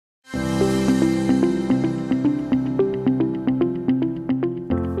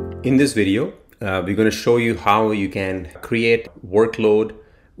In this video, we're going to show you how you can create workload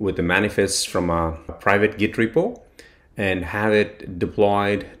with the manifests from a private Git repo and have it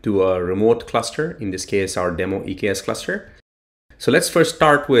deployed to a remote cluster, in this case our demo EKS cluster. So let's first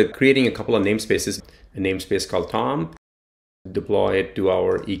start with creating a couple of namespaces. A namespace called Tom, deploy it to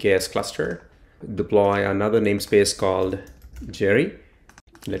our EKS cluster, deploy another namespace called Jerry.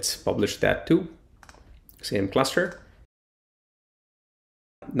 Let's publish that too, same cluster.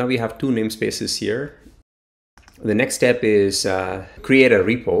 Now we have two namespaces here. The next step is create a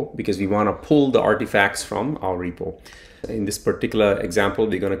repo, because we want to pull the artifacts from our repo. In this particular example,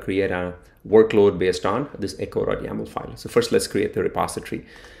 we're going to create a workload based on this echo.yaml file. So first, let's create the repository.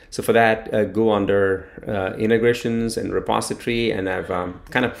 So for that, go under integrations and repository, and I've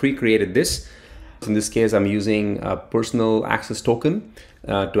kind of pre-created this. In this case, I'm using a personal access token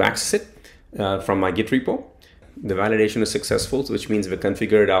to access it from my Git repo. The validation is successful, which means we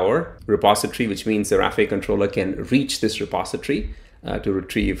configured our repository, which means the Rafay controller can reach this repository to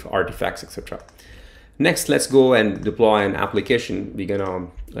retrieve artifacts, etc. Next, let's go and deploy an application. We're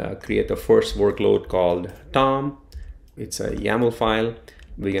gonna create the first workload called Tom. It's a YAML file.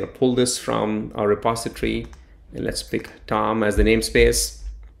 We're gonna pull this from our repository, and let's pick Tom as the namespace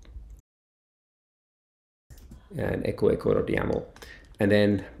and echo.yaml. And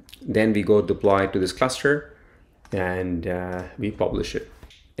then we go deploy to this cluster, and we publish it.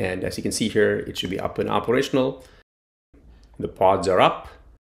 And as you can see here, it should be up and operational. The pods are up.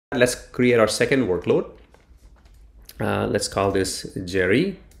 Let's create our second workload. Let's call this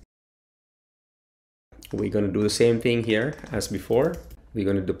Jerry. We're going to do the same thing here as before. We're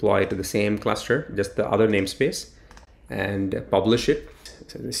going to deploy it to the same cluster, just the other namespace, and publish it.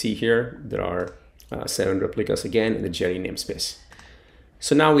 So you see here, there are 7 replicas again in the Jerry namespace.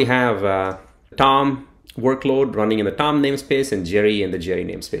 So now we have Tom workload running in the Tom namespace and Jerry in the Jerry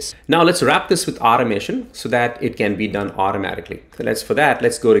namespace. Now let's wrap this with automation so that it can be done automatically. So for that,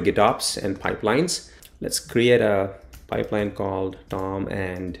 let's go to GitOps and pipelines. Let's create a pipeline called Tom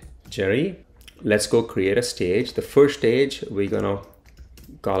and Jerry. Let's go create a stage. The first stage, we're gonna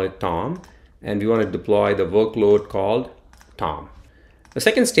call it Tom, and we want to deploy the workload called Tom. The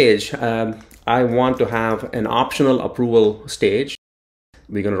second stage, I want to have an optional approval stage.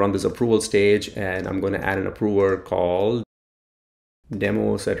 We're going to run this approval stage, and I'm going to add an approver called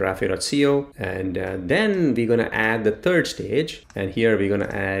demos@rafay.co. And then we're going to add the third stage. And here we're going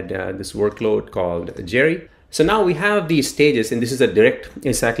to add this workload called Jerry. So now we have these stages, and this is a direct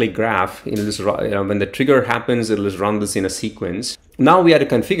acyclic graph. When the trigger happens, it'll just run this in a sequence. Now we have to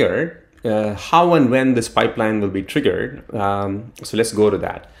configure how and when this pipeline will be triggered. So let's go to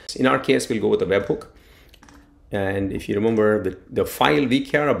that. In our case, we'll go with a webhook. And if you remember, the file we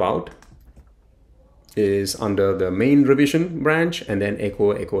care about is under the main revision branch, and then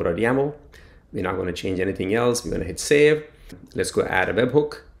echo.yaml. We're not going to change anything else. We're going to hit save. Let's go add a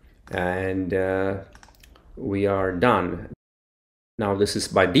webhook, and we are done. Now this is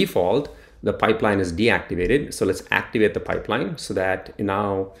by default, the pipeline is deactivated. So let's activate the pipeline so that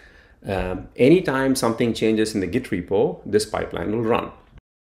now anytime something changes in the Git repo, this pipeline will run.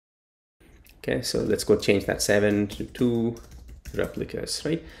 Okay, so let's go change that 7 to 2 replicas,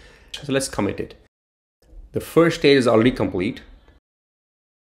 right? So let's commit it. The first stage is already complete.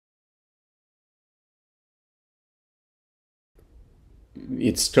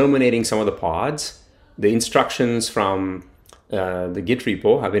 It's terminating some of the pods. The instructions from the Git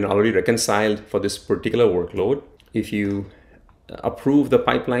repo have been already reconciled for this particular workload. If you approve the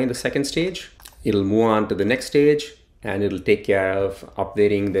pipeline, the second stage, it'll move on to the next stage, and it'll take care of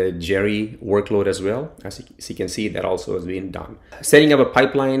updating the Jerry workload as well. As you can see, that also has been done. Setting up a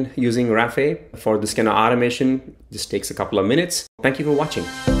pipeline using Rafay for this kind of automation just takes a couple of minutes. Thank you for watching.